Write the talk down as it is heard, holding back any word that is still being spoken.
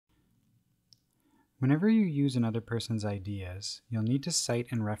Whenever you use another person's ideas, you'll need to cite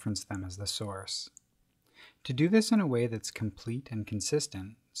and reference them as the source. To do this in a way that's complete and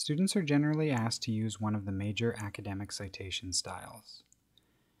consistent, students are generally asked to use one of the major academic citation styles.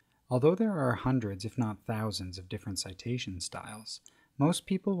 Although there are hundreds, if not thousands, of different citation styles, most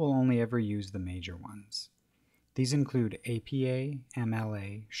people will only ever use the major ones. These include APA,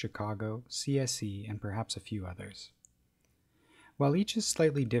 MLA, Chicago, CSE, and perhaps a few others. While each is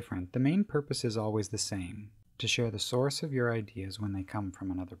slightly different, the main purpose is always the same: to share the source of your ideas when they come from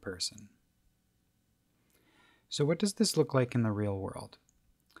another person. So what does this look like in the real world?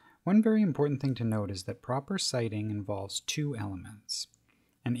 One very important thing to note is that proper citing involves two elements: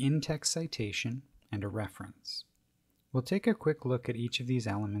 an in-text citation and a reference. We'll take a quick look at each of these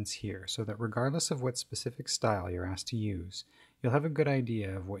elements here so that regardless of what specific style you're asked to use, you'll have a good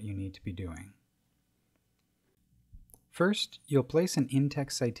idea of what you need to be doing. First, you'll place an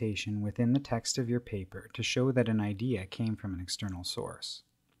in-text citation within the text of your paper to show that an idea came from an external source.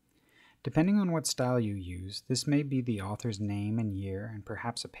 Depending on what style you use, this may be the author's name and year and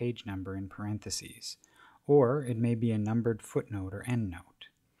perhaps a page number in parentheses, or it may be a numbered footnote or endnote.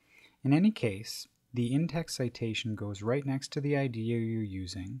 In any case, the in-text citation goes right next to the idea you're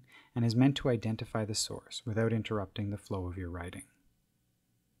using and is meant to identify the source without interrupting the flow of your writing.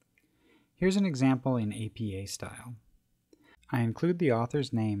 Here's an example in APA style. I include the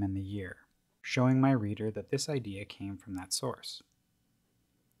author's name and the year, showing my reader that this idea came from that source.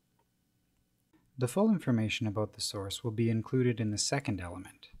 The full information about the source will be included in the second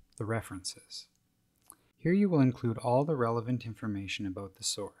element, the references. Here you will include all the relevant information about the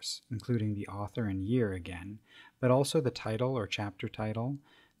source, including the author and year again, but also the title or chapter title,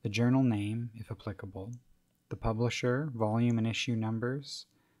 the journal name, if applicable, the publisher, volume and issue numbers,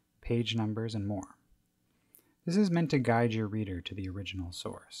 page numbers, and more. This is meant to guide your reader to the original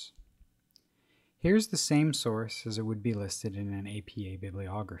source. Here's the same source as it would be listed in an APA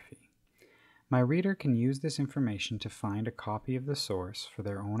bibliography. My reader can use this information to find a copy of the source for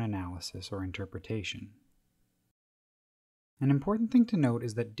their own analysis or interpretation. An important thing to note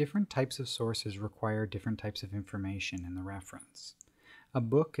is that different types of sources require different types of information in the reference. A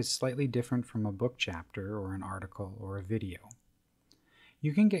book is slightly different from a book chapter or an article or a video.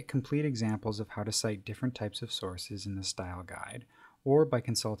 You can get complete examples of how to cite different types of sources in the style guide or by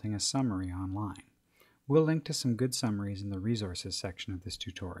consulting a summary online. We'll link to some good summaries in the resources section of this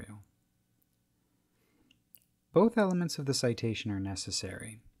tutorial. Both elements of the citation are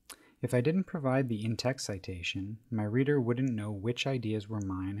necessary. If I didn't provide the in-text citation, my reader wouldn't know which ideas were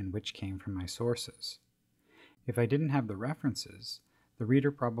mine and which came from my sources. If I didn't have the references, the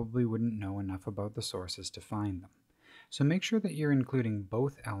reader probably wouldn't know enough about the sources to find them. So make sure that you're including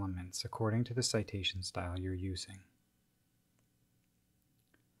both elements according to the citation style you're using.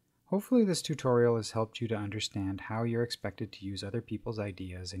 Hopefully this tutorial has helped you to understand how you're expected to use other people's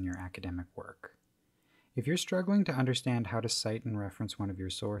ideas in your academic work. If you're struggling to understand how to cite and reference one of your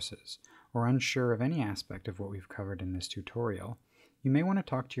sources, or unsure of any aspect of what we've covered in this tutorial, you may want to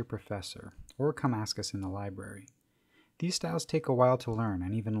talk to your professor, or come ask us in the library. These styles take a while to learn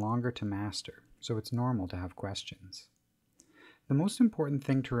and even longer to master, so it's normal to have questions. The most important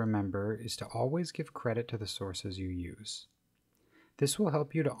thing to remember is to always give credit to the sources you use. This will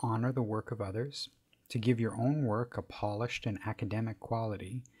help you to honor the work of others, to give your own work a polished and academic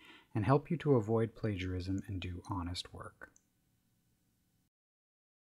quality, and help you to avoid plagiarism and do honest work.